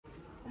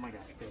my gosh,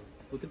 babe.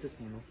 Look at this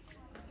handle.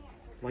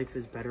 Life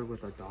is better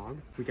with a dog.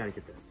 We gotta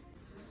get this.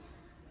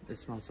 This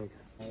smells so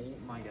good.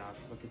 Oh my gosh,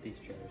 look at these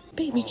chairs.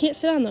 Babe, you can't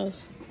sit on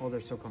those. Oh, they're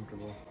so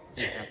comfortable.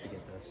 We have to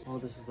get this. Oh,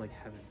 this is like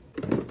heaven.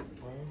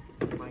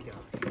 Oh my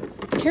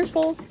gosh.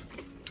 Careful.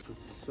 This is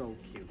so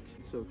cute.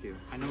 So cute.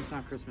 I know it's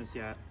not Christmas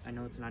yet. I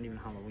know it's not even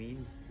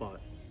Halloween,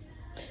 but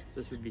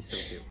this would be so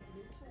cute.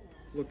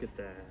 Look at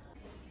that.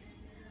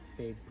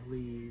 Babe,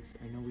 please.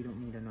 I know we don't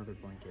need another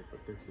blanket,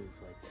 but this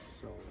is like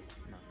so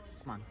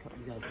nice. Come on,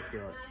 you have to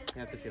feel it. You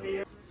have to feel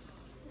it.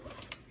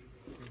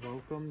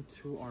 Welcome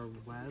to our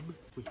web.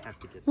 We have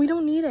to get this. We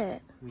don't need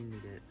it. We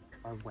need it.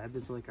 Our web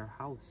is like our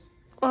house.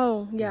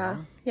 Oh, yeah.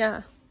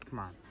 Yeah. Come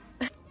on.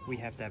 We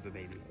have to have a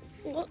baby.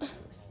 What?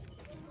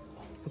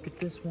 Look at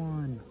this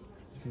one.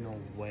 No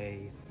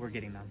way. We're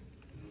getting them.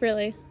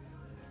 Really?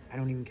 I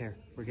don't even care.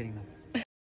 We're getting them.